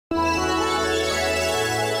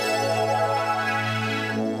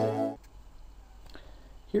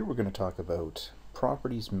Here we're going to talk about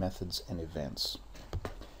properties, methods, and events.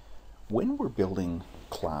 When we're building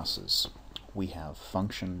classes, we have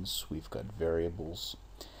functions, we've got variables.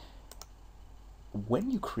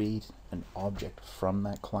 When you create an object from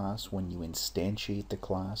that class, when you instantiate the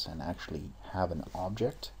class and actually have an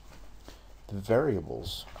object, the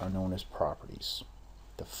variables are known as properties.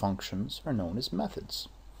 The functions are known as methods.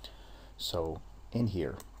 So in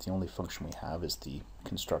here, the only function we have is the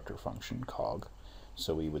constructor function, cog.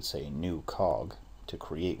 So we would say new cog to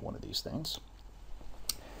create one of these things.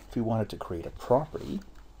 If we wanted to create a property,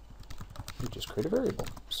 we just create a variable.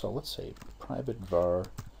 So let's say private var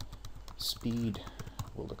speed,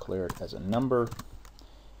 we'll declare it as a number,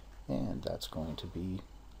 and that's going to be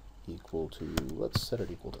equal to, let's set it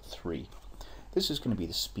equal to 3. This is going to be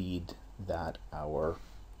the speed that our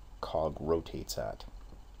cog rotates at.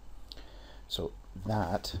 So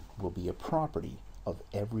that will be a property of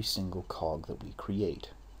every single cog that we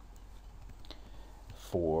create.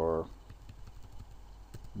 For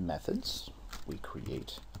methods, we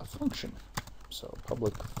create a function. So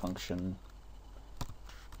public function,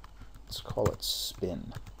 let's call it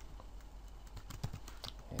spin.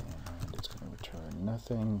 And it's going to return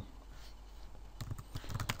nothing.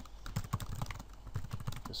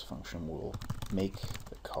 This function will make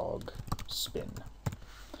the cog spin.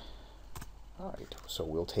 Alright, so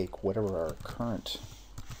we'll take whatever our current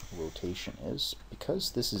rotation is.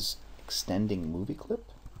 Because this is extending movie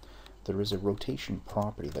clip, there is a rotation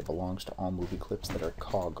property that belongs to all movie clips that our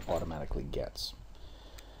cog automatically gets.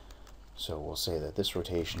 So we'll say that this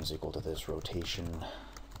rotation is equal to this rotation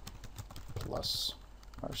plus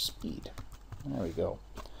our speed. And there we go.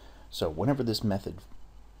 So whenever this method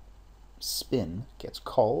spin gets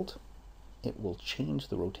called, it will change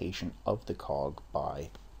the rotation of the cog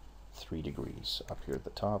by 3 degrees. Up here at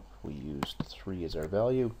the top, we used 3 as our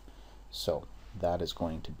value, so that is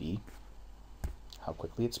going to be how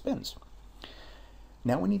quickly it spins.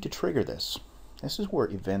 Now we need to trigger this. This is where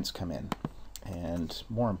events come in, and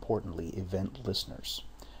more importantly, event listeners.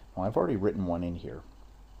 Now I've already written one in here.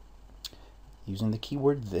 Using the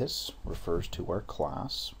keyword this refers to our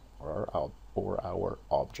class or our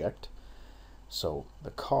object. So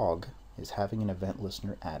the cog is having an event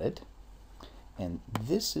listener added, and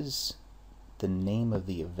this is the name of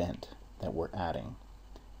the event that we're adding,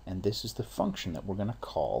 and this is the function that we're going to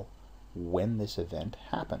call when this event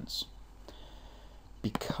happens.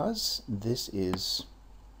 Because this is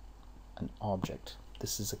an object,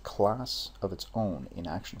 this is a class of its own in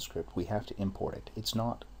ActionScript, we have to import it. It's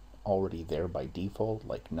not already there by default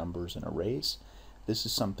like numbers and arrays. This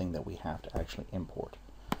is something that we have to actually import.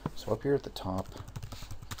 So up here at the top,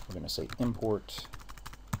 we're going to say import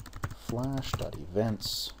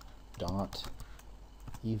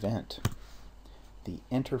flash.events.event. The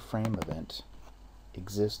enter frame event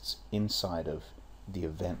exists inside of the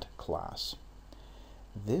event class.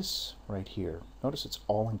 This right here, notice it's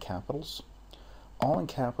all in capitals. All in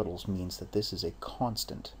capitals means that this is a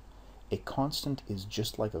constant. A constant is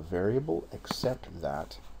just like a variable, except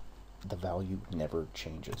that the value never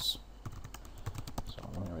changes. So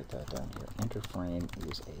let me write that down here. Enter frame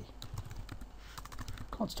is a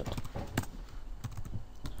constant.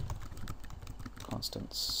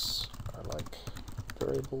 Constants are like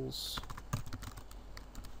variables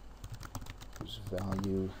whose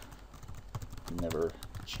value never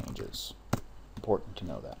changes. Important to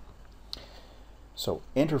know that. So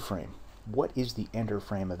enter frame. What is the enter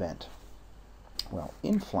frame event? Well,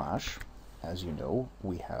 in Flash, as you know,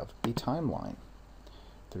 we have a timeline.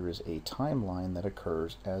 There is a timeline that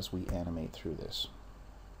occurs as we animate through this.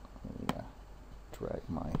 Let me drag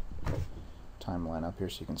my timeline up here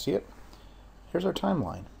so you can see it. Here's our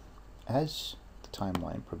timeline. As the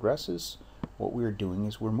timeline progresses, what we're doing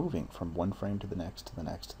is we're moving from one frame to the next, to the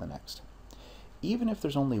next, to the next. Even if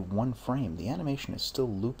there's only one frame, the animation is still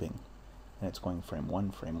looping, and it's going frame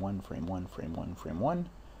 1, frame 1, frame 1, frame 1, frame 1,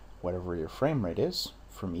 whatever your frame rate is.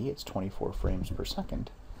 For me, it's 24 frames per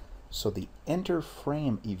second. So the enter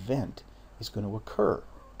frame event is going to occur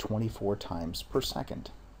 24 times per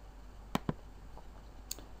second.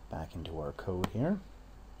 Back into our code here.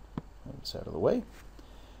 It's out of the way.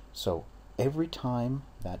 So every time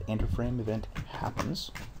that enter frame event happens,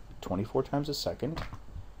 24 times a second,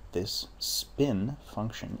 this spin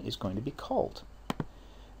function is going to be called.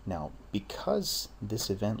 Now, because this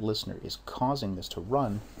event listener is causing this to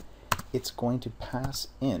run, it's going to pass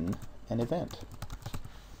in an event.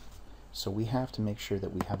 So we have to make sure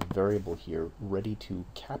that we have a variable here ready to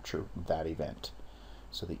capture that event.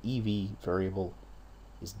 So the EV variable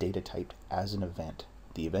is data typed as an event.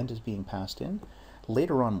 The event is being passed in.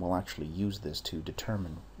 Later on, we'll actually use this to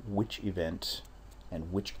determine which event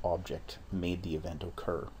and which object made the event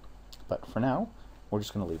occur. But for now, we're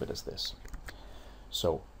just going to leave it as this.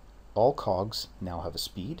 So all cogs now have a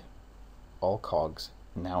speed. All cogs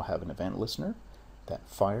now have an event listener that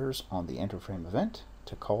fires on the enter frame event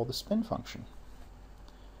to call the spin function.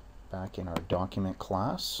 Back in our document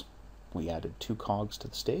class, we added 2 cogs to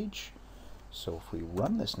the stage. So if we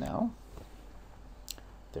run this now,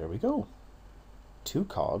 there we go. 2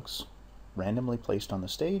 cogs randomly placed on the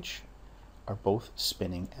stage are both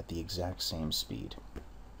spinning at the exact same speed.